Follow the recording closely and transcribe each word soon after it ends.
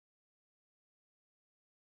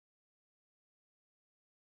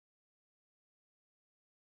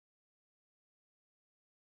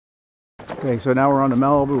Okay, so now we're on the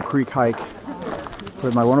Malibu Creek hike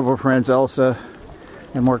with my wonderful friends Elsa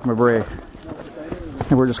and Mark Mabray.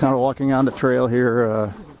 And we're just kind of walking on the trail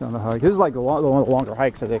here on the hike. This is like one of the longer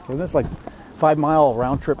hikes, I think. Isn't this like 5 mile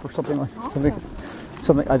round trip or something like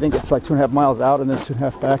something? I think it's like 2.5 miles out and then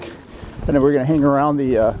 2.5 back. And then we're gonna hang around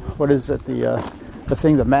the what is it,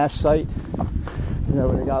 the MASH site. You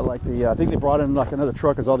know, they got like I think they brought in like another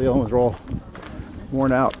truck because all the other ones were all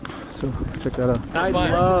worn out. So check that out. I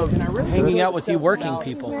love hanging out with you working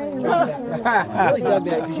people.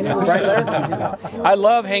 I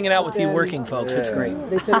love hanging out with you working folks. It's great.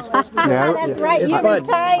 Yeah, that's right. You're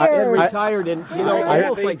retired. I'm retired, and you know,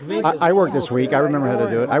 almost like Vegas. I worked this week. I remember how to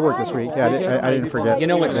do it. I worked this week. Yeah, I didn't forget. You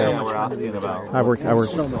know what's so much fun? I worked.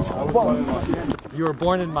 You were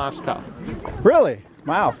born in Moscow. Really?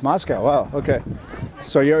 Wow, Moscow. Wow. Okay.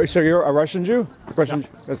 So you're a Russian Jew? Russian?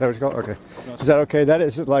 Is that what you call it? Okay. Is that okay? That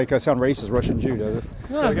is like sound racist. Russian Jew, does it?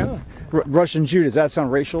 No. Russian Jew. Does that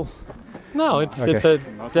sound racial? No, it's a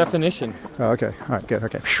definition. Oh, okay. All right. Good.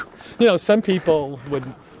 Okay. You know, some people would.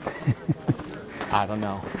 I don't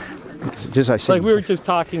know. Like we were just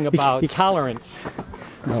talking about tolerance.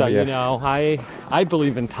 Oh, So yeah. you know, I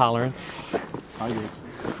believe in tolerance. I do.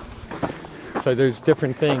 So there's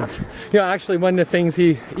different things. You know, actually, one of the things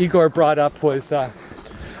Igor brought up was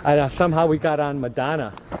somehow we got on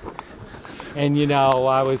Madonna. And you know,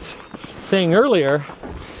 I was saying earlier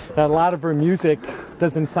that a lot of her music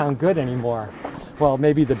doesn't sound good anymore. Well,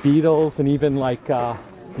 maybe the Beatles and even like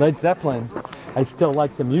Led Zeppelin. I still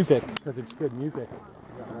like the music because it's good music,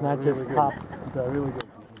 not just pop. Really good.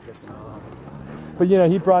 But you know,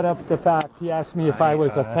 he brought up the fact, he asked me if I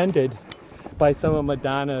was offended by some of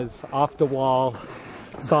Madonna's off-the-wall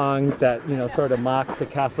songs that, you know, sort of mock the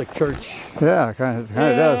Catholic Church. Yeah, kind of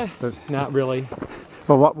does. But Not really.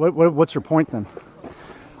 well, what's your point then?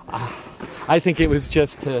 I think it was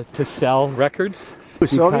just to sell records.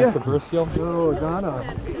 Sylvia? Controversial. Oh, Donna.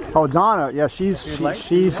 Oh, Donna. Yeah, she still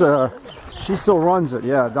runs it.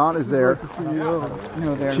 Yeah, Donna's there.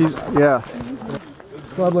 She's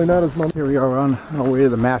Probably not as much. Here we are on our way to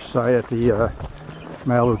the MASH site at the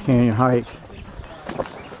Malibu Canyon hike.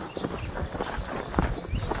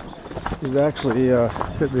 It's actually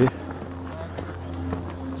could be.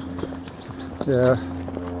 Yeah.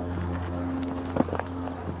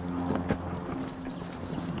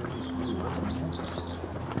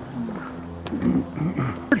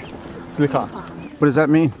 Slicha. What does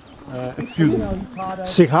that mean? Excuse me.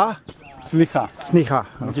 Sikha? Slicha. Snicha.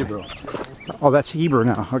 Okay, bro. Oh, that's Hebrew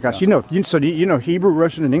now. Oh gosh, you know Hebrew,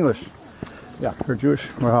 Russian, and English. Yeah. You're Jewish.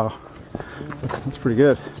 Wow, that's pretty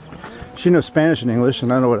good. She knows Spanish and English,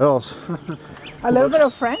 and I know what else. A little bit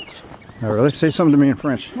of French. Oh, really? Say something to me in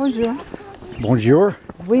French. Bonjour. Bonjour.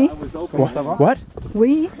 Oui. What?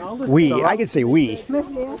 Oui. Oui. I can say oui.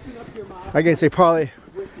 Monsieur. I can say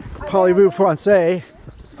parlez-vous français.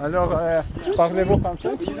 Alors, parlez-vous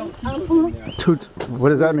français? Tout. What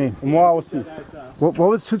does that mean? Moi aussi. What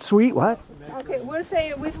was tout sweet? What? Okay, we're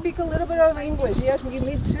saying we speak a little bit of English. Yes, we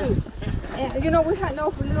me too. And you know, we had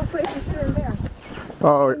no little phrases here and there.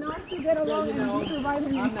 Oh, Not to get along and survive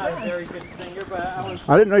in France.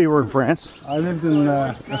 I didn't know you were in France. I lived in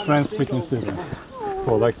a French-speaking city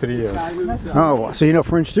for like 3 years. Oh, so you know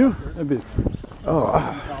French too? A bit. Oh,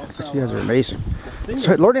 you guys are amazing.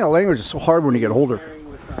 So learning a language is so hard when you get older.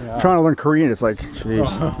 Trying to learn Korean, it's like, jeez.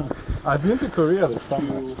 I've been to Korea this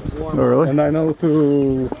summer. Oh, really? And I know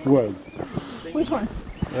 2 words. Which one?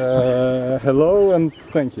 Hello and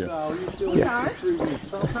thank you. Which are?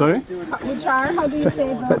 Sorry? Which are? How do you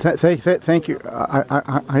say that? Thank you. I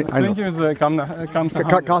Thank you is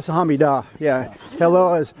kamsahamnida. Kasahamida. Yeah.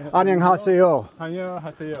 Hello is 안녕하세요. Yeah.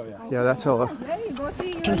 Yeah, that's hello. There you go.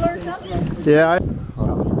 See, you learned something. Yeah.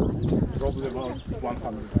 Probably about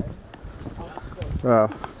 100. Wow.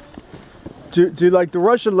 Do like the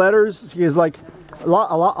Russian letters? Is like a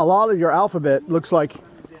lot of your alphabet looks like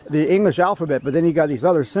the English alphabet, but then you got these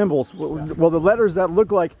other symbols. Well, the letters that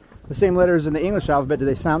look like the same letters in the English alphabet, do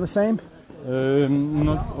they sound the same?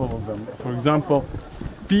 Not all of them. For example,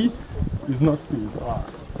 P is not P, it's R.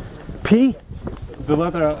 P? The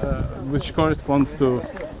letter which corresponds to,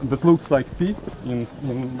 that looks like P in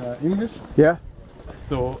English. Yeah.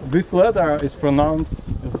 So this letter is pronounced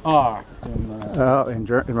as R in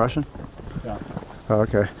Russian? Yeah. Oh,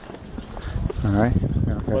 okay. All right.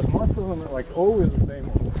 Okay. But most of them are like O is the same.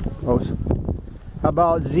 Oh, how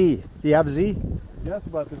about Z? Do you have Z? Yes,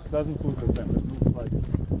 but it doesn't look the same. It looks like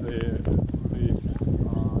the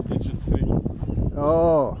digit 3.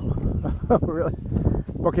 Oh, really?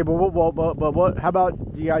 Okay, but what? How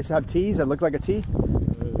about, do you guys have T's that look like a T?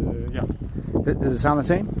 Yeah. Does it sound the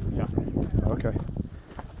same? Yeah. Okay.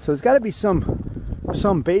 So there's got to be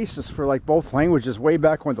some basis for like both languages way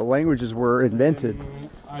back when the languages were invented.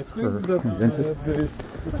 I think that there is.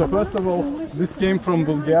 So first of all, this came from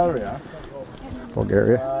Bulgaria.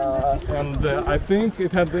 Bulgaria. And I think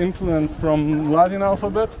it had the influence from Latin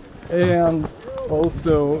alphabet and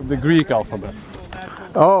also the Greek alphabet.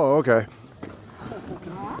 Oh, okay.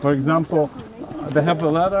 For example, they have the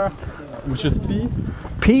letter which is P.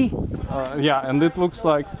 P? Yeah, and it looks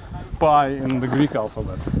like pi in the Greek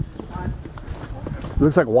alphabet.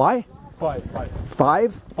 Looks like Y? Pi.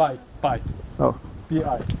 5? Pi. Oh.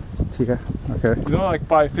 Pi. Okay. Okay. You know, like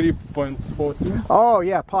pi 3.14? Oh,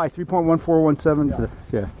 yeah, pi 3.1417.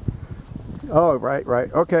 Yeah. Oh, right.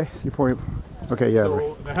 Okay. 3. Okay, yeah. So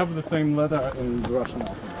right. they have the same letter in the Russian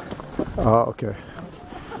alphabet. Oh, okay.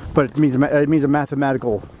 But it means a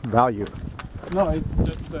mathematical value. No, it's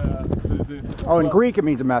just Oh, in Greek it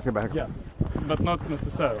means a mathematical. Yes, but not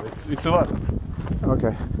necessarily. It's a letter.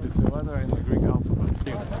 Okay. It's a letter in the Greek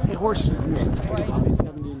alphabet. Hey, horse.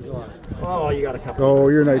 Oh, you got a couple. Oh,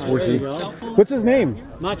 you're a nice horsey. What's his name?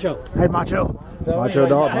 Macho. Hey, Macho. Macho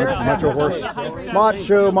dog. Macho horse.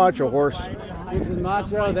 Macho horse. This is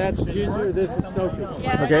Macho, that's Ginger, this is Sophie.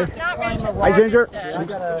 Okay. Hi, Ginger.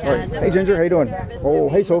 Hey, Ginger. How you doing? Oh,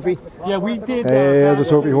 hey, Sophie. Yeah, we did. Hey, there's a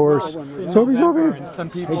Sophie horse. Sophie. Some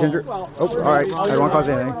people. Hey, Ginger. Oh, all right. I don't want to cause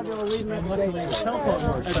anything.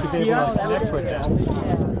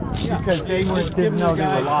 Because they didn't know they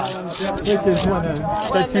were lost. Which is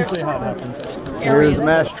that's usually how it happens. Here's the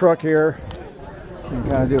mass truck here. You can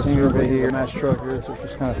kind of do a survey here. Mass truck here. So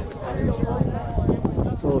just kind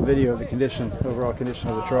of a little video of the overall condition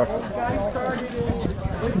of the truck.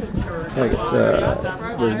 Like it's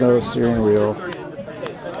there's no steering wheel,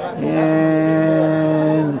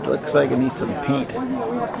 and looks like it needs some paint.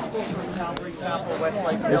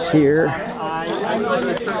 This here,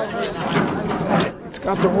 it's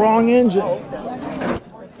got the wrong engine.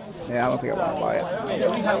 Yeah, I don't think I want to buy it.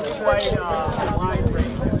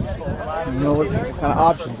 You know what kind of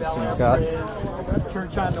options this thing's got?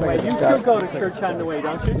 Church on the Way. You still go to Church on the Way,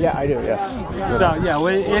 don't you? Yeah, I do, yeah. So, yeah, well,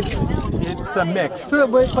 it's a mix. So,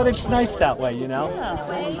 but it's nice that way, you know?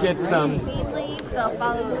 Get some... They'll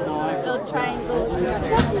try and go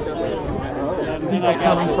People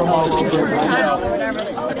coming from all over.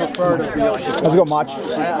 Let's go, Mach.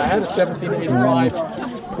 I had a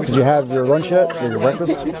 1785. Did you have your lunch yet? Or your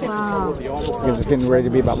breakfast? Because it's getting ready to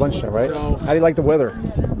be about lunchtime, right? How do you like the weather?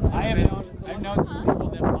 I've known some people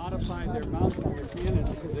that modify their mouth for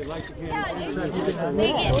Canada because they like the Canada.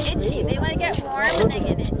 They get itchy. They want to get warm and they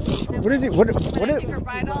get itchy. So What is it? when I take her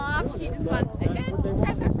bridle off, she just wants to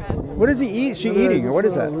What does he eat? She eating? Or what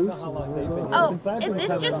is that? Oh,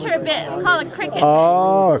 it's just her bit. It's called a cricket.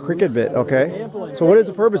 Oh, a cricket bit. Okay. So what is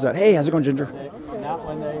the purpose of that? Hey, how's it going, Ginger?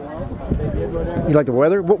 You like the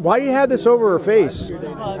weather? Why do you have this over her face?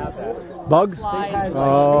 Bugs.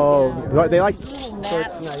 Oh, they like.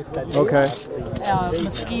 Okay.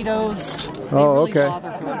 Mosquitoes. Oh, okay.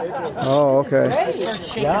 Oh, okay.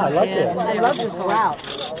 Yeah, I love it. I love this route.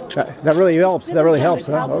 That really helps. That really helps,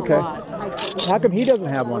 huh? Okay. How come he doesn't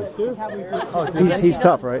have one? He's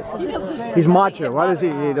tough, right? He's macho. Why does he?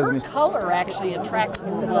 He doesn't. Her color actually attracts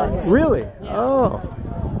more bugs. Really? Oh.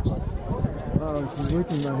 Oh, she's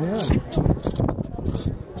licking my hand.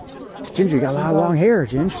 Ginger, you got a lot of long hair,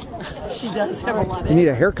 Ginger. She does have a lot of. You need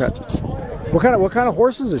a haircut. What kind of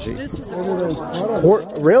horses is she? This is a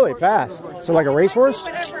Really fast. So like a racehorse?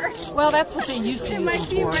 well, that's what they used to use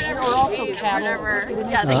them for. Or also cattle.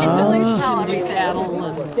 Yeah, they can totally tell everything. Cattle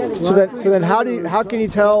and So then how can you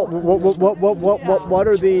tell what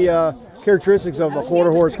are the characteristics of a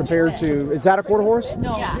quarter horse compared to, is that a quarter horse?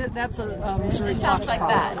 no, that's a Missouri Sounds like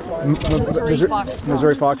that.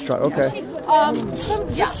 Missouri Foxtrot, okay.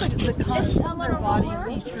 Just the kinds of their body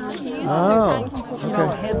features, Oh,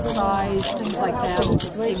 head size, things like that will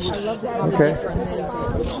distinguish the difference.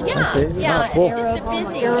 Yeah, cool. it's just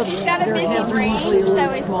a busy. She's got a busy brain, so it's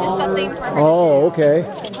just something for her. Oh, okay.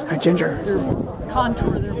 Hi, Ginger.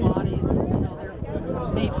 Contour their bodies, and, they're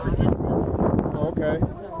made for distance. Okay.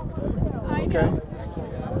 So, Okay.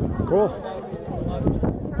 Cool.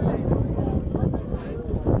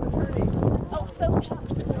 Oh, so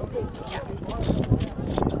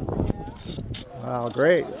Wow,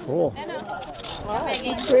 great. Cool. I know.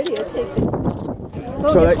 It's Pretty. Let's take the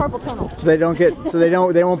So they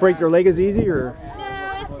don't won't break their leg as easy, or?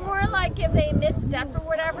 No, it's more more like if they misstep or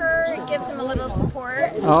whatever, it gives them a little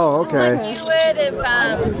support. Oh, okay. Like you would if,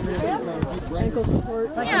 Ankle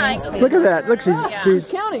support. yeah, I can Look at that. Look, she's.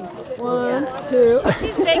 Counting. 1, 2.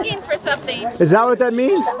 She's begging for something. Is that what that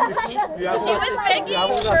means? She was begging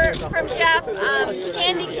from Jeff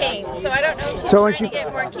candy cane, so I don't know if she's So when trying she- to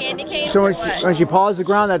get more candy canes So or when she paws the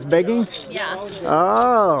ground, that's begging? Yeah.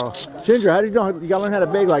 Oh. Ginger, how do you know? You gotta learn how to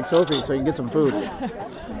beg like Sophie so you can get some food.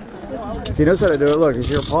 She knows how to do it. Look, is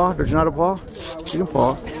she a paw? Does she not a paw? She can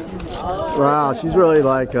paw. Wow, she's really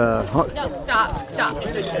like. No, stop.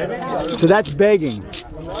 So that's begging.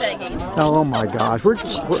 Begging. Oh my gosh, where'd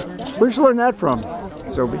you learn that from,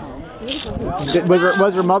 Sophie?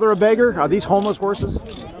 Was her mother a beggar? Are these homeless horses?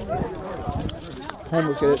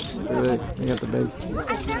 Homeless kids. They got the beg.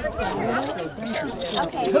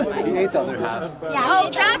 Oh,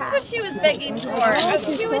 that's what she was begging for.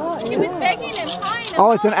 She was begging and pine.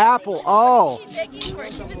 Oh, it's an apple. Oh. She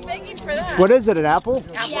was begging for that. What is it, an apple?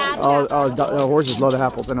 Yeah. Oh, horses love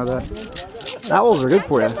apples, I know that. Apples are good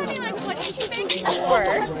for you. Like, what is she begging for?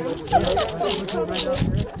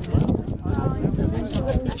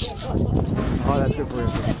 Oh, that's good for you.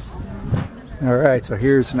 All right, so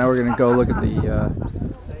now we're gonna go look at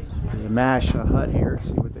the MASH hut here,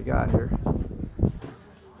 see what they got here.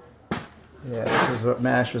 Yeah, this is what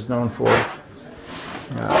MASH was known for.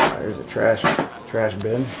 There's a trash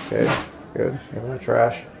bin. Okay, good. Here's the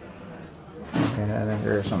trash. And then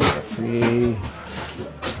there's some graffiti.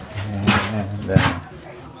 And then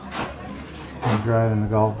I'm driving the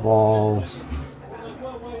golf balls.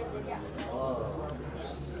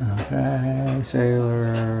 Okay,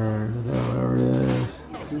 sailor, whatever it is.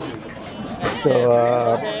 So,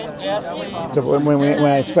 when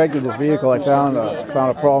I inspected this vehicle, I found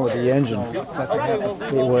a problem with the engine. It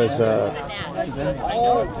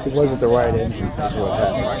wasn't the right engine. Is what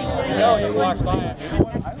happened.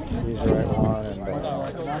 He's the right one,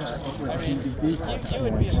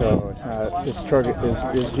 and so it's not. This truck, this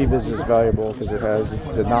Jeep is valuable because it has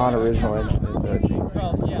the non-original engine in the Jeep.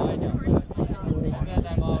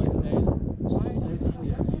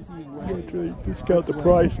 Discount the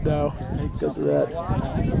price now because of that.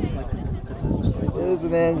 It is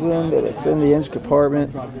an engine, and it's in the engine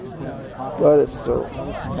compartment, but it's so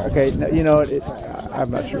okay. You know, I'm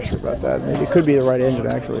not sure about that. Maybe it could be the right engine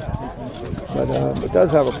actually, but it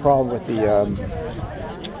does have a problem with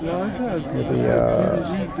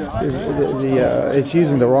it's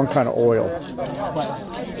using the wrong kind of oil.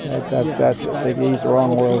 That's it. They used the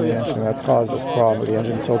wrong oil in the engine. That caused this problem with the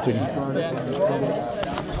engine tilting.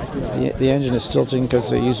 The engine is tilting because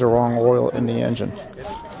they use the wrong oil in the engine.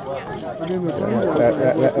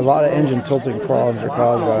 A lot of engine tilting problems are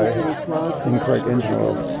caused by incorrect engine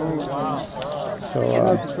oil. So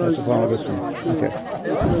that's the problem with this one. Okay.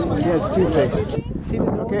 Yeah, it's two-faced.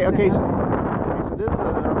 Okay. So this is a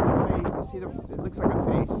face. You see, it looks like a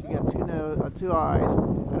face. You got two eyes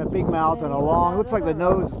and a big mouth and a long. It looks like the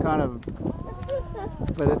nose is kind of,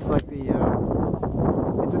 but it's like the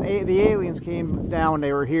aliens came down when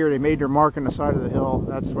they were here. They made their mark on the side of the hill.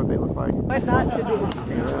 That's what they look like. And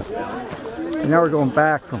now we're going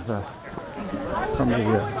back from the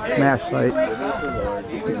MASH site.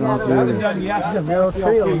 It's a narrow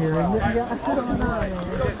trail here, isn't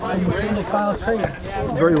it?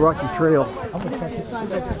 Very rocky trail.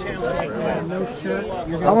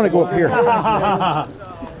 I want to go up here.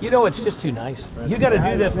 You know, it's just too nice. You got to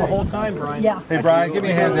do this the whole time, Brian. Yeah. Hey, Brian, give me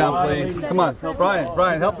a hand down, please. Come on.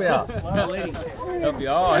 Brian, help me out. Help you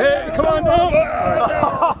out. Hey, come on down.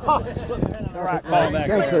 All right, call back.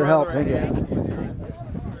 Thanks for your help. Thank you.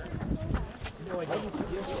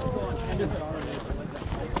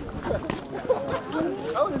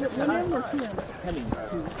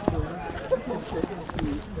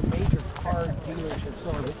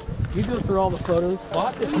 You go through all the photos.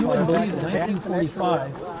 Bought this, you wouldn't believe it,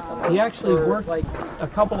 1945. He actually worked like a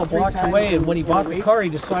couple of blocks away, and when he bought the car, he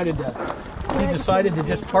decided to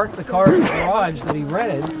just park the car in the garage that he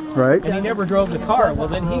rented. Right. And he never drove the car. Well,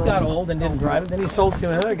 then he got old and didn't drive it. Then he sold it to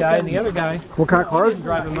another guy, and the other guy. What kind of car is didn't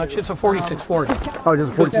drive it much. It's a 46 Ford. Oh,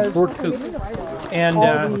 just a 46 Ford. Coupe. And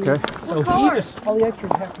Okay. so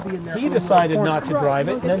he decided not to drive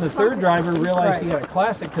it. And then the third driver realized he had a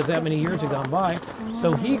classic because that many years had gone by.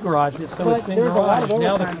 So he garaged it. So it's been garaged.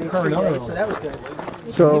 Now the current owner owns it.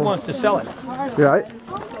 So he wants to sell it. Right.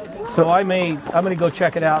 So I'm going to go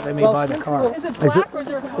check it out. They may buy the car. Is it black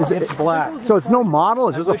or is it? It's black. So it's no model.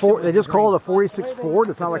 It's just they just call it a 46 Ford.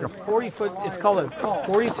 It's not like a 40-foot. It's called a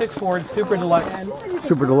 46 Ford Super Deluxe.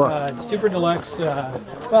 Super Deluxe. Super Deluxe.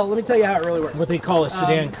 Well, let me tell you how it really works. What they call a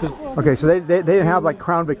sedan coupe. Okay, so they didn't have like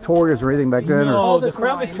Crown Victorias or anything back then. No, or? the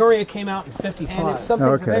Crown Victoria came out in '55. And if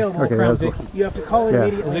something's available, okay, Crown that's Vicky. you have to call it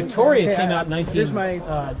immediately. The Victoria came out in Here's 19.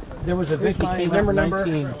 my There was a Vicky came out in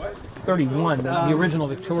 1931. The original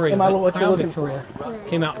Victoria. what you're Crown looking Victoria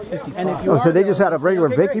came out in '55. And if you Oh, so they just had a regular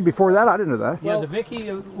Vicky before that? I didn't know that. Yeah, the Vicky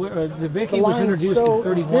was introduced in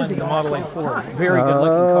 '31 in the Model A4. Very good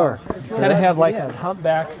looking car. Kind of had like a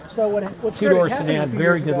humpback, two-door sedan.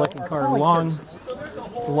 Very good looking car.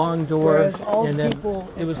 Long door, and then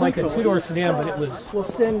it was like a two-door sedan, but it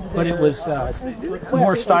was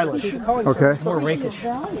more stylish. Okay. More rakish.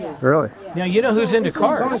 Really? Now you know who's into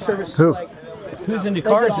cars. Who? Who's into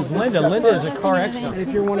cars is Linda. Linda is a car expert.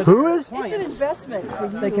 Who is? It's an investment.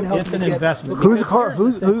 They can help. It's an investment. Who's a car?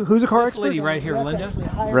 Who's a car This expert? lady right here, Linda.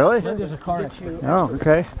 Really? Linda's a car expert. Oh,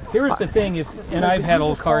 okay. Here's the thing, and I've had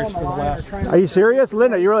old cars for the last. Are you serious,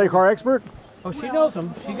 Linda? You're really a car expert? Oh, she knows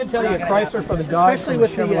them. She can tell you a Chrysler for the Dodge, especially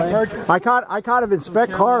with the merger. I kind of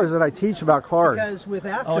inspect cars and I teach about cars. Because with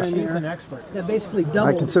after Oh, in she's there, an expert. that basically I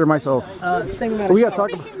doubled. consider myself. Same amount We of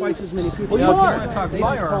gotta stuff, talk- twice as many people. Well, you want to talk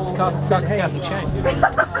firearms? Talk Kathy Chang.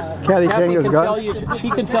 Kathy Chang Kathy goes can guns. tell you.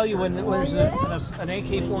 She can tell you when there's an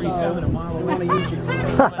AK-47 a mile away. A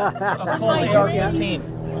Colt AR-15.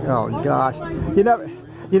 Oh gosh,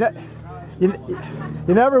 you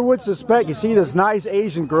never would suspect. You see this nice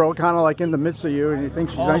Asian girl kind of like in the midst of you, and you think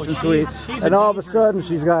she's nice and sweet, and all of a sudden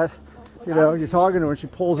she's got, you're talking to her and she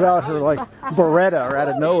pulls out her like Beretta or out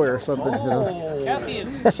of nowhere or something. Kathy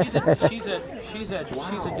is she's a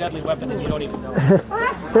deadly weapon and you don't even know.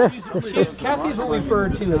 Kathy's what we refer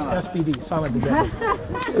to as SBD, Silent the Deadly.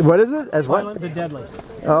 What is it? As what? Silent the Deadly.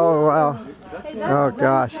 Oh wow. Oh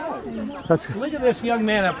gosh. Look at this young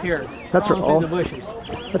man up here. That's her through the bushes.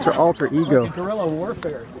 That's her alter ego. A guerrilla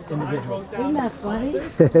warfare individual. Isn't that funny?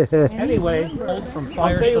 Anyway, pulled from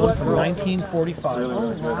Firestone from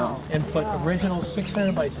 1945 and put original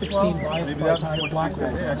 600 by 16 by black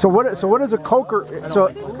rails. So what is a coker? So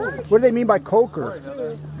what do they mean by coker?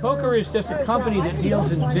 Coker is just a company that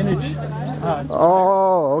deals in vintage.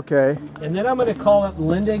 Oh, okay. And then I'm going to call up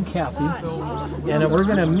Linda and Kathy, and we're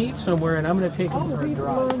going to meet somewhere, and I'm going to take them for a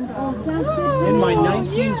drive. In my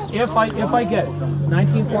if I get it,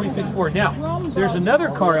 1946 Ford. Now, there's another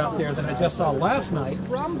car out there that I just saw last night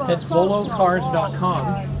at volocars.com,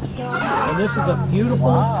 and this is a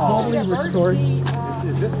beautiful, totally restored. See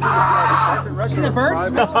the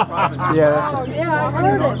bird? Yeah, that's it. Yeah, I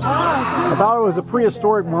heard it. I thought it was a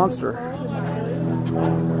prehistoric monster.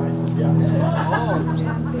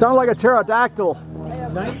 Sounded like a pterodactyl.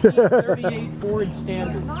 1938 Ford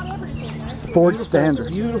Standard. Ford Standard.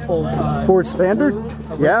 Beautiful. Ford Standard?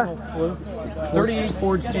 Yeah. 38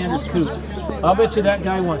 Ford Standard Coupe. I'll bet you that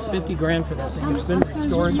guy wants 50 grand for that thing. It's been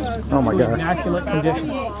restored. Oh my God. Immaculate condition.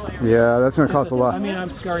 Yeah, that's going to cost a lot. I mean, I'm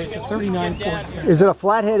sorry, it's a 39 Ford Standard. Is it a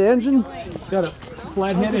flathead engine? Got a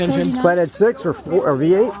flathead engine. Flathead 6 or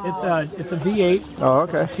V8? It's a V8. Oh,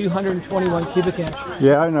 okay. 221 cubic inch.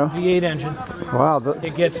 Yeah, I know. V8 engine. Wow.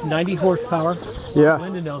 It gets 90 horsepower. Yeah.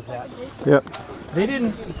 Linda knows that. Yep.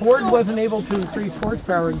 Ford wasn't able to increase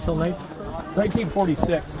horsepower until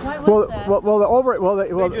 1946. They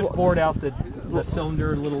They just bored out the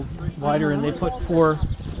cylinder a little wider, and they put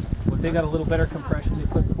they got a little better compression. They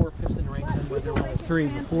put 4 piston rings in where there were only 3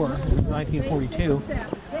 before, in 1942.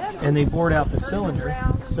 And they bored out the cylinder,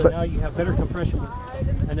 so now you have better compression with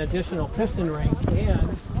an additional piston ring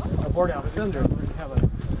and a bored out cylinder, so you have a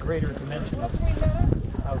greater dimension of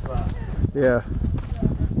yeah.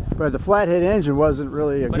 But the flathead engine wasn't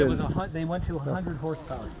really a but good. It was they went to 100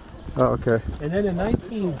 horsepower. Oh, okay. And then in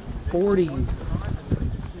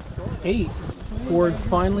 1948, Ford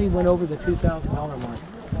finally went over the $2,000 mark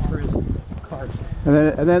for his cars. And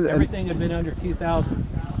then Everything had been under $2,000.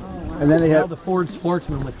 And then they now had the Ford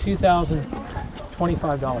Sportsman with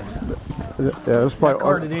 $2,025. Yeah, it was probably That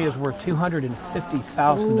car today is worth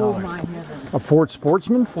 $250,000. A Ford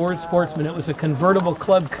Sportsman? Ford Sportsman. It was a convertible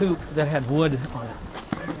club coupe that had wood on it.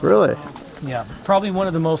 Really? Yeah, probably one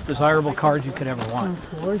of the most desirable cars you could ever want.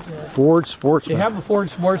 Ford Sportsman. To have a Ford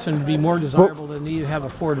Sportsman would be more desirable than you have a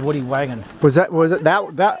Ford Woody wagon. Was it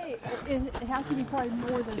that? It has to be probably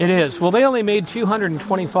more than. It is. Well, they only made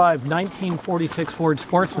 225 1946 Ford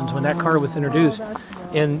Sportsmans when that car was introduced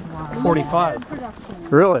in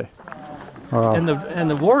 45. Really? Wow. And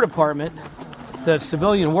the War Department, the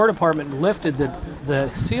civilian War Department, lifted the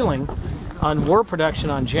ceiling on war production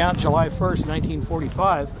on July 1st,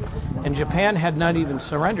 1945, and Japan had not even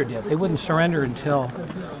surrendered yet. They wouldn't surrender until,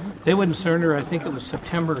 I think it was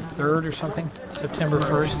September 3rd or something. September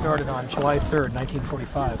 1st started on July 3rd,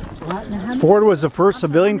 1945. Ford was the first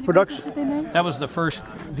civilian production? That was the first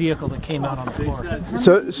vehicle that came out on the floor.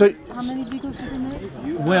 So How many vehicles did they make?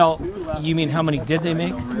 Well, you mean how many did they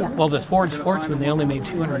make? Yeah. Well, the Ford Sportsman, they only made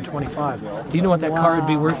 225. Do you know what that car would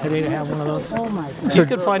be worth today to have one of those? Oh my God. You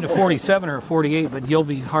could find a 47 or a 48, but you'll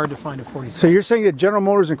be hard to find a 47. So you're saying that General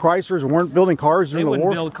Motors and Chryslers weren't building cars during the war? They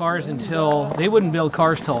wouldn't build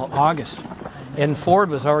cars till August. And Ford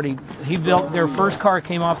was already, their first car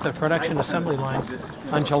came off the production assembly line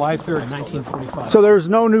on July 3rd, 1945. So there's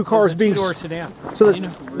no new cars being... two-door sedan. So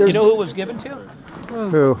you know who it was given to?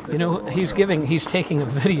 Who? You know, he's taking a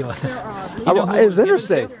video of this. It's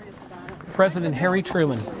interesting. President Harry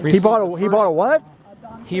Truman. He bought a what?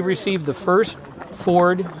 He received the first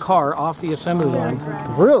Ford car off the assembly line.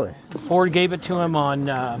 Really? Ford gave it to him on,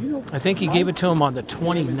 I think he gave it to him on the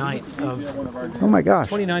 29th of... Oh my gosh.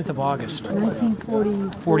 29th of August.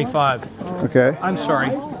 1945. Okay. I'm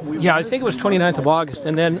sorry. Yeah, I think it was 29th of August.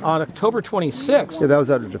 And then on October 26th... Yeah, that was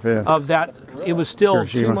out of Japan. Of that, it was still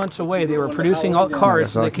Hiroshima. 2 months away. They were producing all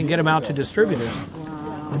cars so they can get them out to distributors.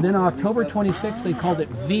 And then on October 26th, they called it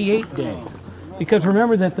V8 Day. Because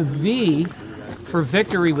remember that the V for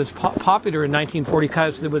victory was popular in 1940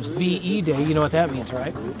 because there was VE Day. You know what that means,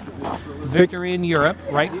 right? Victory in Europe,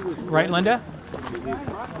 right? Right, Linda?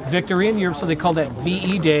 Victory in Europe, so they called that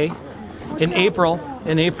VE Day in April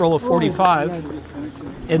of 45.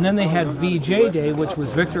 And then they had VJ Day, which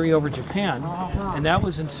was victory over Japan, and that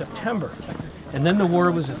was in September. And then the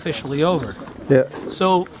war was officially over. Yeah.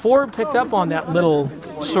 So Ford picked up on that little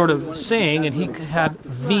sort of saying, and he had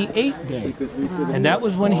V8 Day. And that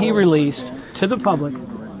was when he released to the public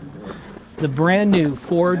the brand new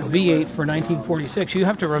Ford V8 for 1946. You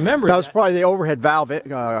have to remember that was probably the overhead valve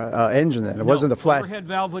engine then. It wasn't the flat. The overhead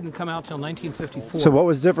valve wouldn't come out till 1954. So what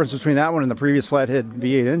was the difference between that one and the previous flathead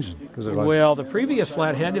V8 engine? Well, the previous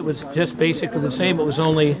flathead, it was just basically the same. It was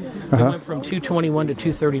only, it went from 221 to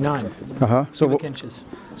 239 cubic inches.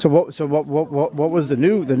 So what was the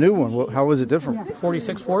new one? How was it different?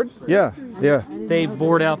 46 Ford? Yeah. They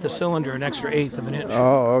bored out the cylinder an extra eighth of an inch.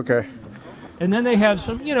 Oh, okay. And then they had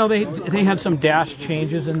some, you know, they had some dash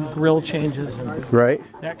changes and grill changes and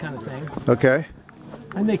that kind of thing. Okay.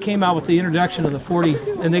 And they came out with the introduction of the 40,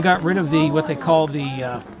 and they got rid of the what they called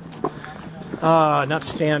the not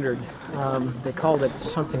standard. They called it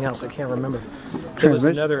something else. I can't remember. There was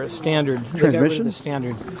another standard. Transmission? The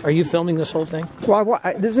standard. Are you filming this whole thing? Well,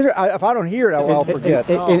 if I don't hear it, I'll forget.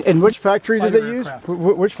 In which factory did they use?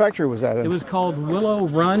 Which factory was that in? It was called Willow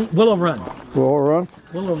Run. Willow Run. Willow Run.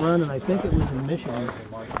 Willow Run, and I think it was in Michigan.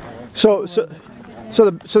 So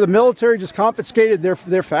the military just confiscated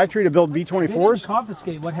their factory to build B-24s? They didn't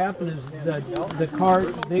confiscate. What happened is the car,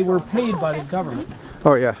 they were paid by the government.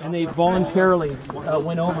 Oh, yeah. And they voluntarily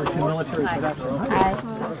went over to military production.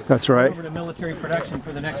 That's right. Over to military production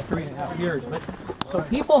for the next 3.5 years. But so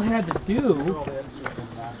people had to do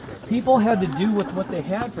with what they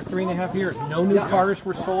had for 3.5 years. No new cars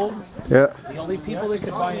were sold. Yeah. The only people that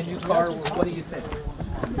could buy a new car were, what do you think?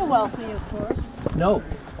 The wealthy, of course. No,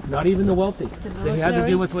 not even the wealthy. They had to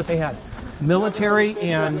do with what they had. Military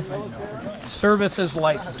and services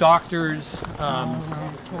like doctors,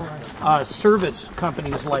 service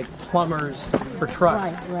companies like plumbers for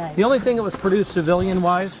trucks. Right. The only thing that was produced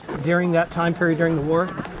civilian-wise during that time period during the war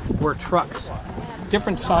were trucks,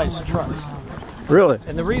 different sized trucks. Really?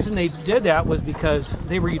 And the reason they did that was because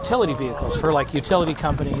they were utility vehicles for like utility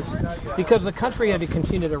companies, because the country had to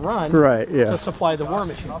continue to run to supply the war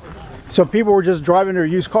machine. So people were just driving their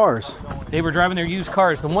used cars? They were driving their used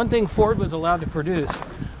cars. The one thing Ford was allowed to produce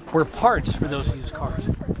were parts for those used cars.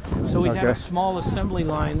 So we'd have small assembly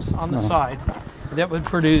lines on the side that would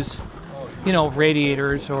produce, you know,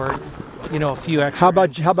 radiators or, you know, a few extra. How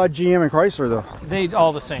about GM and Chrysler though? They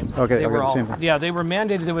all the same. Okay, they were all the same. Yeah, they were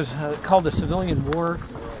mandated. There was called the Civilian War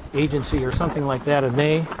Agency or something like that, and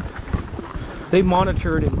they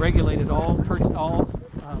monitored and regulated all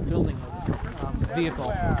building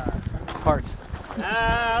vehicle parts.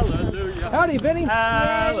 Hallelujah. Howdy, Benny.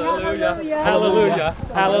 Hallelujah. Hallelujah.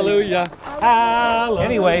 Hallelujah. Hallelujah.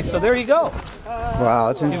 Anyway, so there you go. Wow,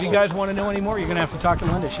 that's interesting. If you guys want to know any more, you're going to have to talk to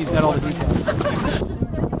Linda. She's got all the details.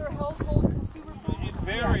 It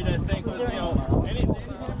varied, I think, with, you know, anything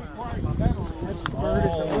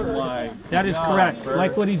That is correct.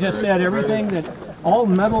 Like what he just said, everything that, all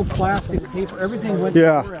metal, plastic, paper, everything went to the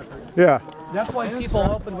war effort. Yeah. That's why people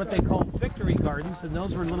opened what they call victory gardens, and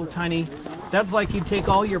those were little tiny. That's like you'd take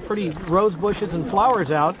all your pretty rose bushes and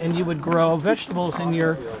flowers out, and you would grow vegetables in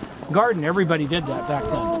your garden. Everybody did that back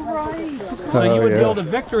then. So you would build a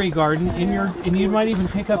victory garden in your, and you might even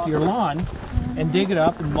pick up your lawn and dig it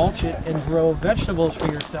up and mulch it and grow vegetables for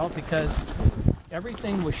yourself, because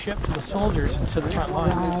everything was shipped to the soldiers and to the front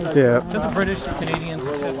line. Yeah. To the British, the Canadians,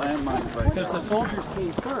 because the soldiers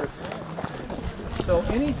came first. So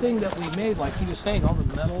anything that we made, like he was saying, all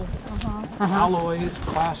the metal, alloys,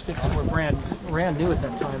 plastics were brand new at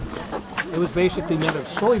that time. It was basically made of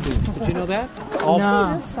soybeans. Did you know that? All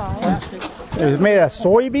plastic. It was made out of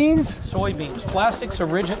soybeans? Soybeans. Plastics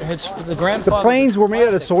it's the grandfather. The planes were made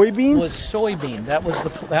out of soybeans? Was soybean. That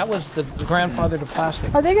was the grandfather to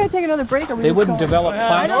plastic. Are they going to take another break? Or they wouldn't develop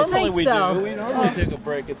plastic. I don't think so. We normally take a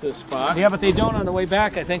break at this spot. Yeah, but they don't on the way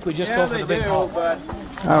back. I think we just go for the big haul. But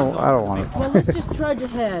I don't want it. Well, let's just trudge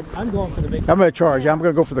ahead. I'm going for the big. I'm going to charge. I'm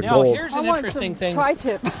going to go for the now, gold. Here's an interesting thing.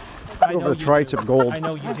 Tri-tip. Go for the tri-tip gold. I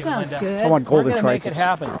know you do, Sounds Linda. good. I want golden We're gonna make it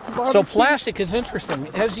tri-tips. happen. So plastic is interesting.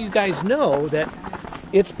 As you guys know, that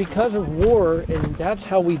it's because of war, and that's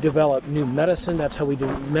how we develop new medicine. That's how we do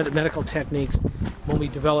medical techniques. When we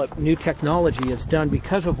develop new technology, it's done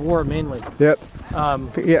because of war mainly. Yep.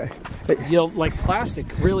 You know, like plastic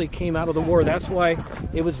really came out of the war. That's why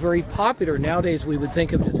it was very popular. Nowadays we would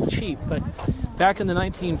think of it as cheap, but back in the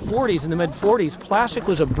 1940s, in the mid-40s, plastic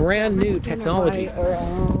was a brand new technology.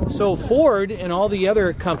 So Ford and all the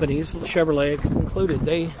other companies, Chevrolet included,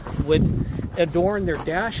 they would adorn their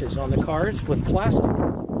dashes on the cars with plastic,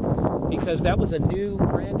 because that was a new,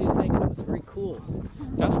 brand new thing, and it was very cool.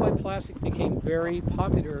 That's why plastic became very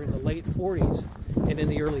popular in the late 40s and in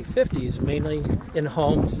the early 50s, mainly in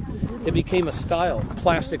homes. It became a style,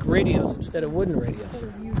 plastic radios instead of wooden radios.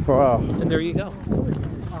 Wow. And there you go.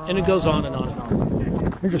 And it goes on and on and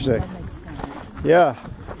on. Interesting. Yeah.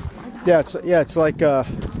 It's like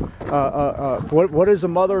what is the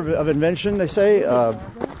mother of invention, they say?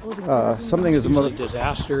 Something is a mother.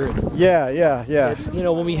 Disaster. And Yeah. it's, you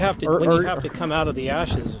know, when you have to come out of the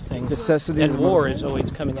ashes of things, Necessity and war is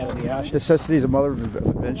always coming out of the ashes. Necessity is a mother of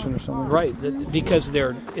invention or something. Right, because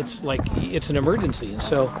it's an emergency, and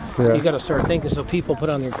so you got to start thinking. So people put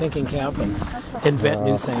on their thinking cap and invent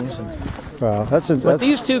new things. And, wow, but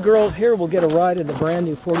these two girls here will get a ride in the brand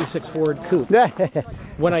new 46 Ford Coupe.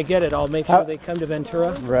 When I get it, I'll make sure they come to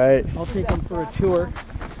Ventura. Right. I'll take them for a tour.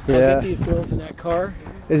 Yeah. I'll get these girls in that car.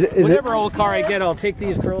 Whatever old car I get, I'll take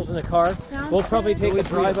these girls in the car. We'll probably take a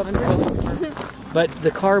drive up the but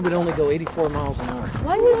the car would only go 84 miles an hour.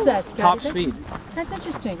 Why is that, Scotty? Top speed. That's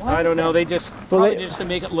interesting. I don't know. They just just to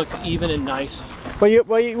make it look even and nice. Well,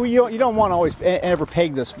 you don't want to always ever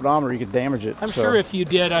peg the speedometer. You could damage it. I'm sure if you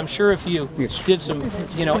did, did some,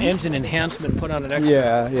 engine enhancement, put on an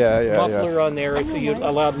extra muffler on there, so you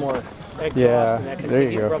allowed more exhaust. Yeah, and that kind there of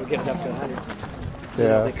thing. you go. Probably get it up to 100.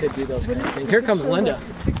 Yeah. They could do those kind of things. Here comes Linda.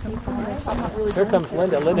 Here comes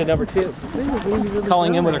Linda. Linda number 2.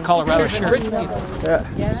 Calling in with her Colorado shirt.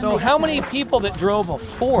 Yeah. So how many people that drove a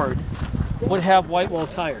Ford would have white wall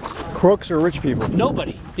tires? Crooks or rich people?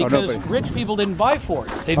 Nobody, because nobody. rich people didn't buy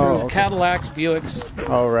Fords. They drove Cadillacs, Buicks.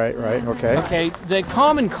 Oh, right, okay. Okay, the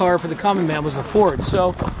common car for the common man was the Ford.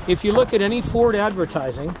 So if you look at any Ford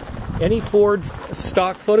advertising, any Ford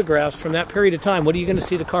stock photographs from that period of time, what are you going to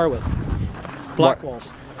see the car with? Black walls,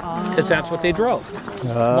 because that's what they drove.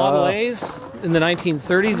 Model A's in the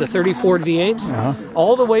 1930s, the 30 Ford V8s,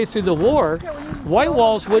 all the way through the war. White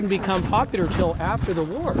walls wouldn't become popular till after the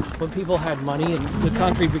war, when people had money and the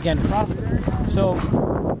country began to profit. So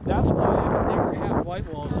that's why I would never have white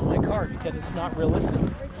walls on my car, because it's not realistic.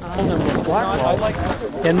 Black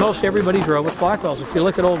walls. And most everybody drove with black walls. If you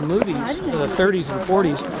look at old movies in the 30s and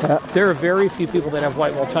 40s, there are very few people that have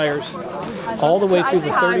white wall tires, all the way through the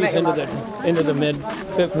 30s into the mid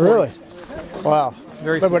 50s. Really? Wow.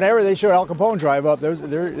 But whenever they show Al Capone drive up,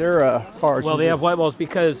 their cars. Well, they have white walls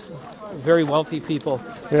because very wealthy people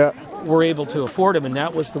were able to afford them, and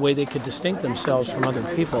that was the way they could distinct themselves from other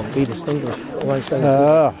people. Be distinguished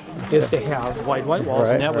is to have white walls,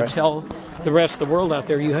 and that would tell the rest of the world out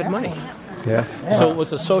there you had money. Yeah. So it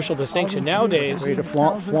was a social distinction. Nowadays, way to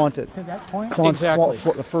flaunt it. Exactly.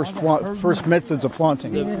 The first methods of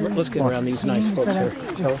flaunting. Let's get around these nice folks here.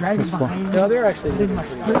 No, they're actually.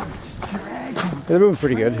 They're moving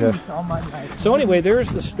pretty good, yeah. So anyway, there's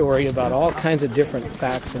the story about all kinds of different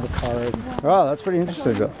facts of the car. Oh, that's pretty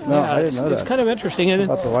interesting, though. No, Yeah, I didn't know that. It's kind of interesting. And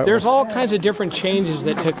there's all kinds of different changes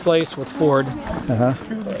that took place with Ford.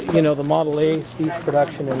 The Model A ceased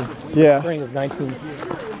production in the spring of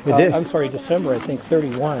It did? I'm sorry, December, I think,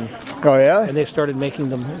 31. Oh, yeah? And they started making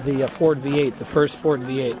them the Ford V8, the first Ford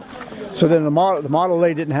V8. So then the Model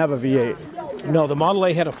A didn't have a V8? No, the Model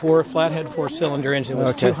A had a flathead four-cylinder engine. It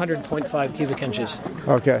was Okay. 200.5 cubic inches.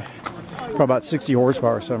 Okay. Probably about 60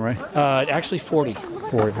 horsepower or something, right? Actually 40.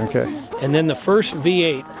 40, okay. And then the first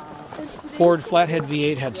V8, Ford flathead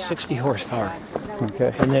V8, had 60 horsepower.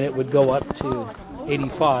 Okay. And then it would go up to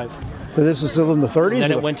 85. So this is still in the 30s? And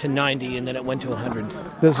then it went to 90, and then it went to 100.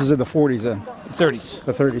 This is in the 40s then? 30s.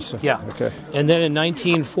 The 30s. So. Yeah. Okay. And then in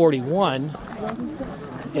 1941,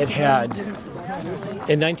 it had,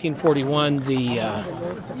 in 1941,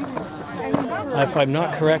 if I'm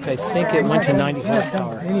not correct, I think it went to 90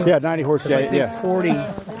 horsepower. Yeah, 90 horsepower. I think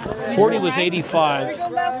 40 was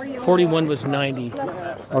 85, 41 was 90.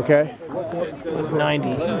 Okay. It was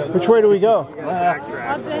 90. Which way do we go?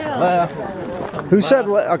 Who said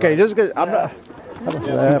okay, this is good. I'm not.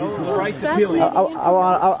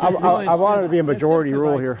 I want it to be a majority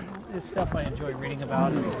rule here. It's stuff I enjoy reading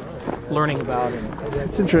about and learning about.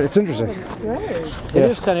 It's interesting. It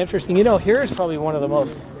is kind of interesting. You know, here is probably one of the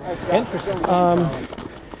most interesting.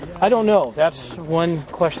 I don't know. That's one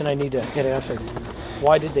question I need to get answered.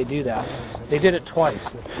 Why did they do that? They did it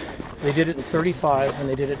twice. They did it in 35 and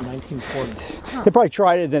they did it in 1940. They probably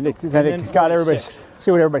tried it, then it got everybody, see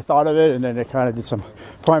what everybody thought of it, and then they kind of did some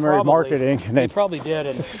primary marketing, and they probably did,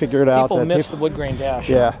 and figure it out. People missed the wood grain dash.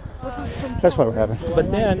 Yeah, that's what happened. But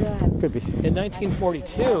then, could be in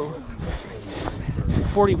 1942,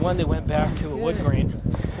 41 they went back to a wood grain,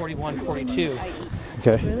 41, 42.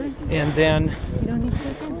 Okay. And then,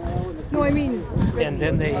 no, I mean, and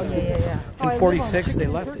then they, in 46 they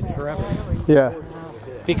left it forever. Yeah.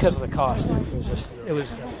 Because of the cost. It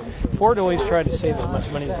was Ford always tried to save as much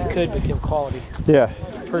money as he could, but give quality. Yeah.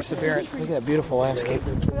 Perseverance. Look at that beautiful landscape.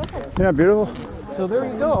 Yeah, beautiful. So there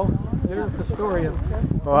you go. There's the story of.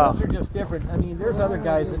 Wow. Those are just different. I mean, there's other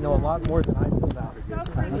guys that know a lot more than I do about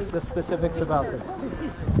the specifics about the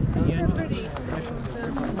engine.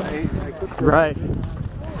 Right.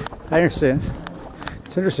 I understand.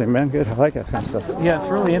 It's interesting, man. Good. I like that kind of stuff. Yeah,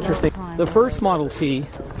 it's really interesting. The first Model T.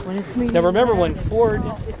 Now remember when Ford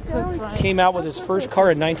came out with his first car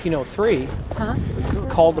in 1903,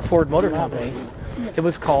 called the Ford Motor Company, it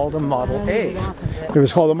was called a Model A. It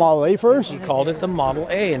was called a Model A first? He called it the Model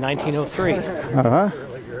A in 1903. Uh-huh.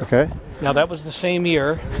 Okay. Now that was the same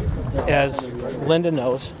year, as Linda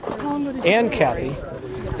knows, and Kathy,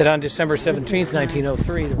 that on December 17th,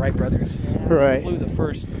 1903, the Wright brothers flew the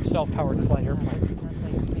first self-powered flight airplane.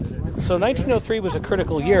 So 1903 was a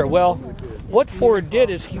critical year. Well, what Ford did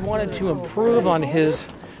is he wanted to improve on his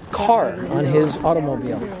car, on his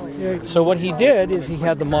automobile. So what he did is he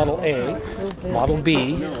had the Model A, Model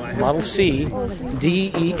B, Model C,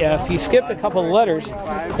 D, E, F. He skipped a couple of letters,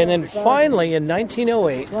 and then finally in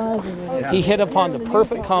 1908, he hit upon the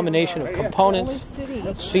perfect combination of components,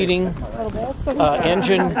 seating,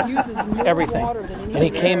 engine, everything. And he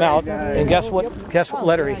came out, and guess what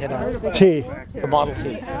letter he hit on? T. The Model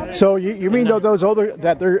T. So you mean those other,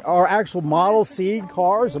 that there are actual Model C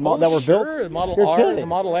cars that were built? Sure, the Model R, the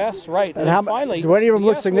Model S, right. And how, finally, do any of them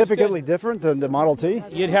look significantly different than the Model T?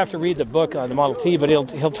 You'd have to read the book on the Model T, but he'll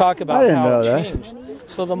talk about how it changed.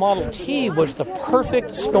 So the Model T was the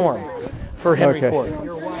perfect storm for Henry Ford.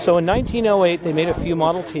 So in 1908, they made a few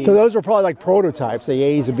Model Ts. So those were probably like prototypes, the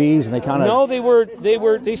A's and B's, and they kind of... No,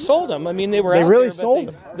 they sold them. I mean, they were. They out really there, sold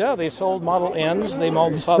them. Yeah, they sold Model N's. They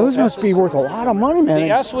sold those must be worth a lot of money, man. The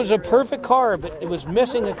S was a perfect car, but it was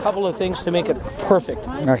missing a couple of things to make it perfect.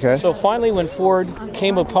 Okay. So finally, when Ford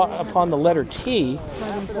came upon the letter T,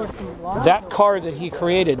 that car that he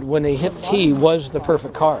created when they hit T was the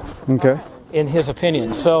perfect car. Okay. In his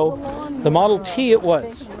opinion. So the Model T it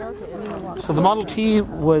was. So the Model T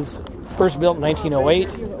was first built in 1908,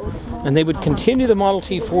 and they would continue the Model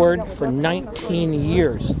T Ford for 19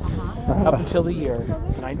 years, up until the year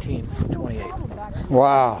 1928.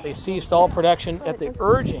 Wow. They ceased all production at the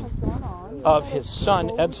urging of his son,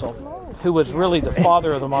 Edsel, who was really the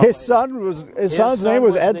father of the Model. His son's name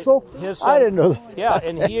was Edsel? I didn't know that. Yeah,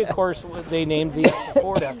 and he, of course, they named the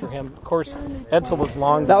Ford after him. Of course, Edsel was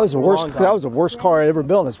long. That was the worst. That was the worst car I ever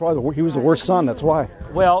built. That's why he was the worst son. That's why.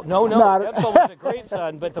 Well, no, Edsel was a great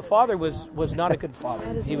son, but the father was not a good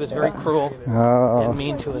father. He was very cruel and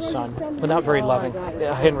mean to his son, but not very loving.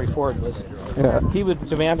 Henry Ford was. Yeah. He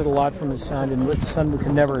demanded a lot from his son, and his son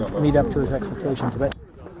could never meet up to his expectations. But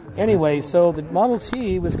anyway, so the Model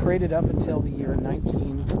T was created up until the year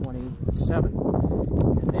 1927,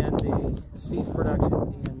 and then they ceased production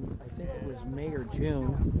in, I think it was May or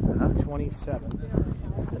June of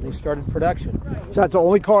 27. And they started production. So that's the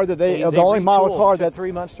only car that the only model car that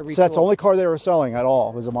 3 months to retool. So that's the only car they were selling at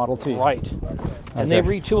all was a Model T. Right. And they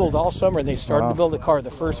retooled all summer, and they started to build the car.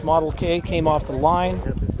 The first Model K came off the line.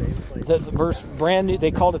 The first brand new,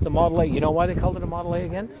 they called it the Model A. You know why they called it a Model A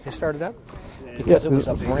again? They started up? Because it was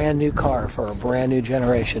a brand new car for a brand new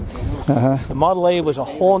generation. The Model A was a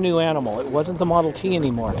whole new animal. It wasn't the Model T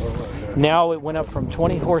anymore. Now it went up from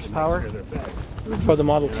 20 horsepower for the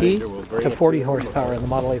Model T to 40 horsepower in the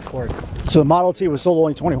Model A Ford. So the Model T was sold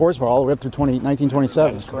only 20 horsepower all the way up through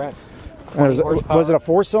 1927. That is correct. Was it a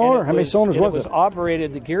 4-cylinder? How many cylinders was it? It was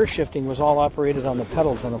operated, the gear shifting was all operated on the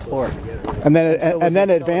pedals on the floor. And then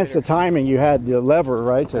to advance the timing, you had the lever,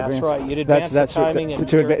 right? That's right. You'd advance the timing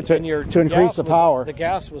to increase the power. The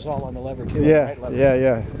gas was all on the lever too. Yeah,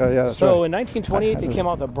 that's so right. in 1928, they came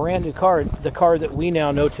out with a brand new car, the car that we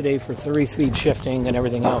now know today for 3-speed shifting and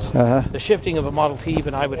everything else. The shifting of a Model T,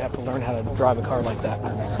 even I would have to learn how to drive a car like that.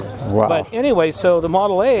 Wow. But anyway, so the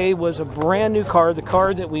Model A was a brand new car, the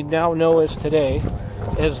car that we now know as today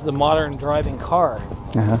is the modern driving car.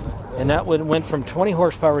 And that went from 20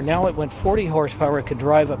 horsepower, now it went 40 horsepower. It could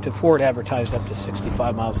drive up to, Ford advertised up to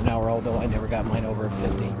 65 miles an hour, although I never got mine over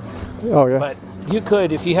 50. Oh yeah. But you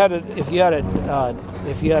could, if you had a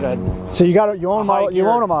So you own a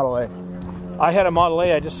Model A. I had a Model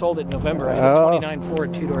A, I just sold it in November. I had a 29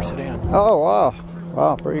 Ford 2-door sedan. Oh wow.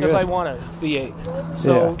 Wow, pretty good. Because I want a V8.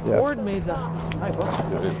 So Ford made the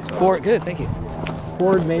Ford, good, thank you.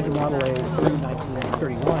 Ford made the Model A through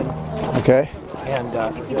 1931. Okay. And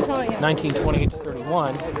 1928 to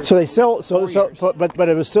 31. So they sell. But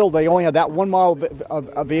it was still, they only had that one model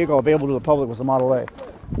of vehicle available to the public was the Model A.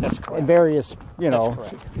 That's correct. In various,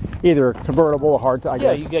 either convertible or hard. I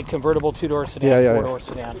guess. You get convertible 2-door sedan, 4-door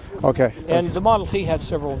sedan. Okay. And the Model T had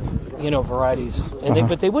several, varieties, and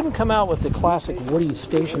but they wouldn't come out with the classic Woody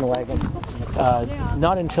station wagon.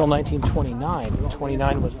 Not until 1929.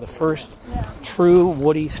 29 was the first true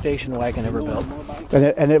Woody station wagon ever built.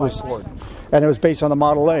 And it was Ford. And it was based on the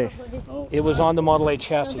Model A. It was on the Model A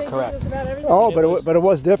chassis, correct. Oh, but it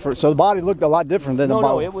was different. So the body looked a lot different than the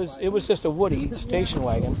Model. No, it was just a Woody station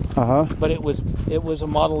wagon. But it was a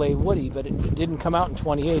Model A Woody, but it didn't come out in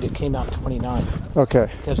 28. It came out in 29. Okay.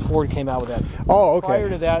 Because Ford came out with that. Oh, okay. Prior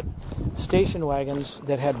to that, station wagons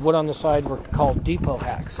that had wood on the side were called depot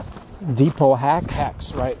hacks. Depot hacks?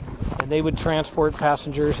 Hacks, right. And they would transport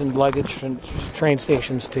passengers and luggage from train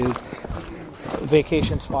stations to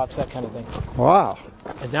vacation spots, that kind of thing. Wow.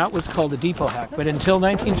 And that was called a depot hack. But until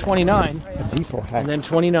 1929, a depot hack. And then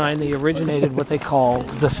 29, they originated what they call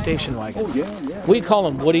the station wagon. We call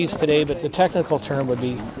them Woodies today, but the technical term would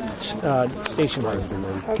be station wagon.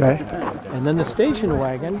 Okay. And then the station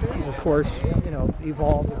wagon, of course,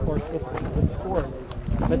 evolved, of course, with the Ford.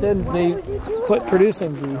 But then they quit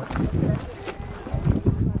producing the...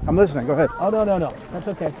 I'm listening. Go ahead. Oh, no. That's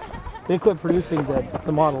okay. They quit producing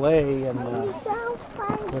the Model A, and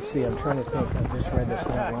let's see, I'm trying to think. I just read this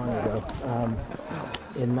not long ago.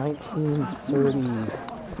 In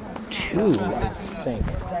 1932, I think.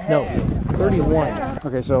 No, 31.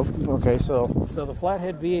 Okay, so. So the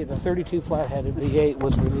flathead V8, the 32 flathead V8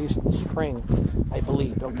 was released in the spring, I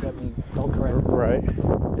believe. Don't correct me. Right. I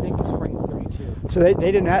think the spring of 32. So they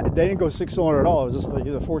didn't go 6-cylinder at all. It was just like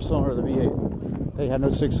either 4-cylinder or the V8. They had no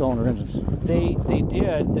 6-cylinder engines. They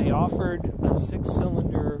did. They offered a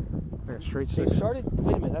 6-cylinder. Straight They 6. started.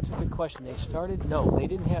 Wait a minute. That's a good question. They started. No, they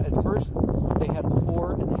didn't have. At first, they had the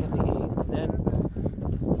 4 and they had the 8. And then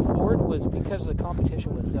Ford was, because of the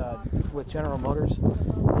competition with General Motors,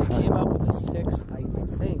 they came out with a 6. I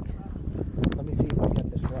think. Let me see if I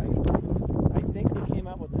get this right. I think they came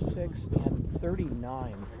out with a 6 and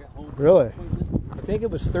 39. Really? I think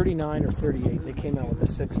it was 39 or 38. They came out with a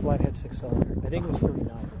flathead 6-cylinder. I think it was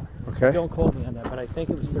 39. Okay. Don't quote me on that, but I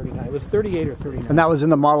think it was 39. It was 38 or 39. And that was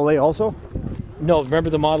in the Model A also? No,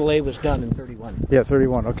 remember the Model A was done in 31. Yeah,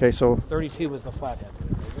 31. Okay, so 32 was the flathead.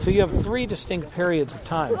 So you have 3 distinct periods of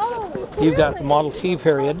time. You've got the Model T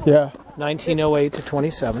period, 1908 to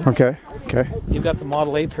 27. Okay. You've got the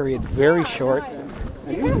Model A period, very short,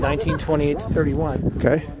 1928 to 31.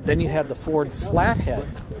 Okay. Then you had the Ford Flathead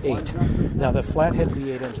 8. Now the Flathead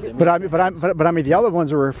V8 engine. But I mean the other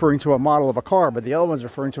ones are referring to a model of a car, but the other ones are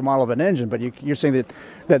referring to a model of an engine. But you're saying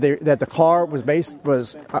that the car was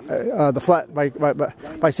the flat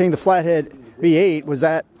by saying the Flathead V8 was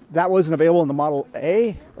that wasn't available in the Model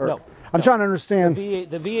A? Or, no. I'm trying to understand. The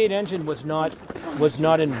V8 engine was not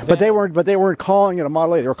invented. But they weren't calling it a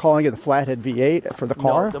Model A. They were calling it a flathead V8 for the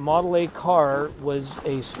car. No, the Model A car was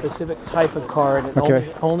a specific type of car, and it Okay.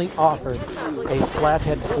 only offered a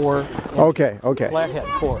flathead 4. Okay. Flathead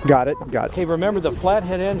 4. Got it. Okay, remember the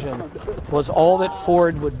flathead engine was all that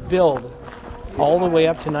Ford would build all the way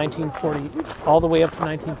up to 1940, all the way up to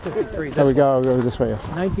 1953. There we go. Go this way.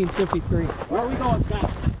 1953. Where are we going,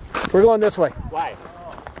 Scott? We're going this way. Why?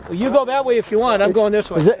 Well, you go that way if you want. I'm going this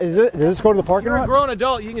way. Does this go to the parking You're a lot? grown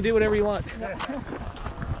adult. You can do whatever you want.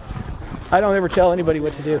 I don't ever tell anybody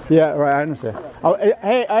what to do. Yeah, right. I understand. Oh,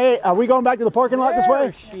 hey, are we going back to the parking lot this way?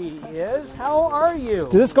 There she is. How are you?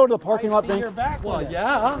 Does this go to the parking lot I see thing? you're back. Well,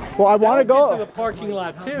 yeah. Well, I want to Get go. to the parking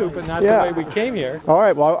lot too, but not Yeah. the way we came here. All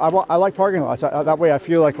right. Well, I like parking lots. That way, I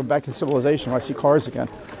feel like we're back in civilization when I see cars again.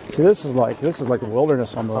 See, this is like the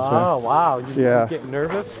wilderness almost. Oh wow! Yeah. You getting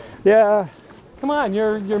nervous? Yeah. Come on,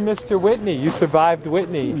 you're Mr. Whitney. You survived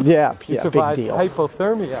Whitney. Yeah. You Yeah. Big survived deal.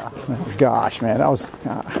 hypothermia. Oh, gosh, man, that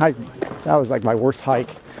was like my worst hike.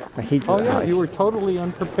 I hate that Oh yeah, hike. you were totally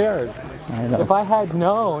unprepared. I know. If I had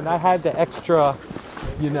known, I had the extra,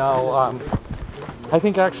 I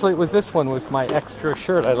think actually it was this one was my extra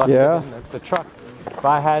shirt. I left Yeah. it in the truck. If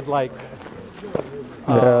I had like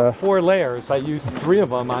Yeah. 4 layers, I used 3 of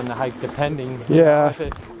them on the hike, depending. Yeah.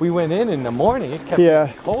 We went in the morning. It kept Yeah.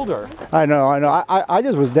 getting colder. I know. I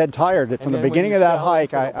just was dead tired from And the then when beginning you of that fell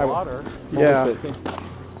hike. into the water, what yeah. was it?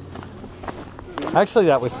 Actually,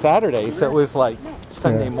 that was Saturday, so it was like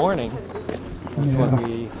Sunday morning was when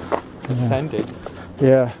we ascended.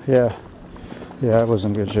 Yeah. I was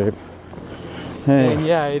in good shape. Hey. And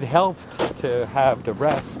yeah, it helped to have the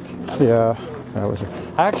rest. Yeah. That was.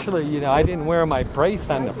 Actually, I didn't wear my brace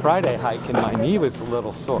on the Friday hike, and my knee was a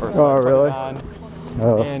little sore. So Oh, I put it really? on,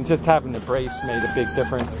 Oh. and just having the brace made a big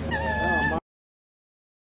difference.